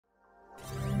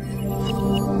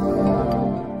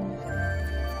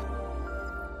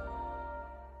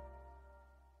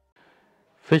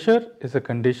Fissure is a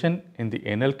condition in the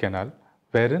anal canal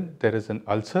wherein there is an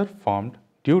ulcer formed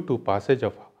due to passage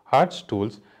of hard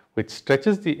stools which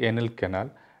stretches the anal canal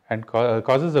and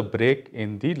causes a break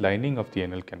in the lining of the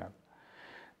anal canal.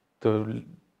 The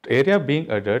area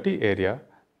being a dirty area,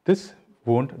 this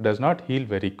wound does not heal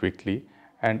very quickly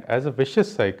and as a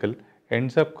vicious cycle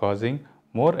ends up causing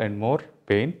more and more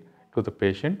pain to the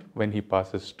patient when he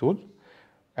passes stool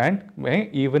and may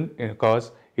even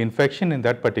cause infection in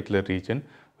that particular region,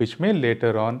 which may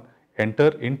later on enter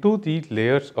into the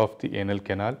layers of the anal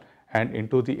canal and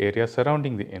into the area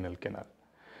surrounding the anal canal.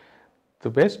 The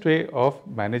best way of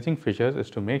managing fissures is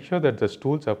to make sure that the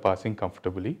stools are passing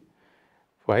comfortably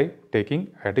by taking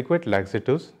adequate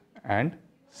laxatives and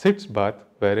sitz bath,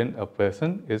 wherein a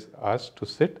person is asked to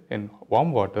sit in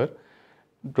warm water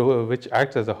which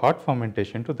acts as a hot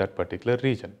fermentation to that particular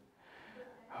region.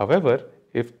 However,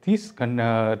 if these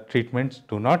treatments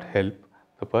do not help,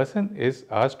 the person is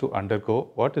asked to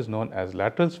undergo what is known as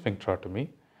lateral sphincterotomy,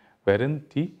 wherein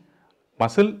the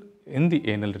muscle in the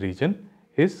anal region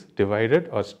is divided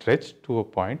or stretched to a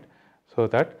point so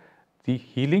that the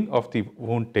healing of the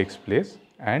wound takes place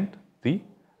and the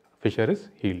fissure is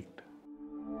healed.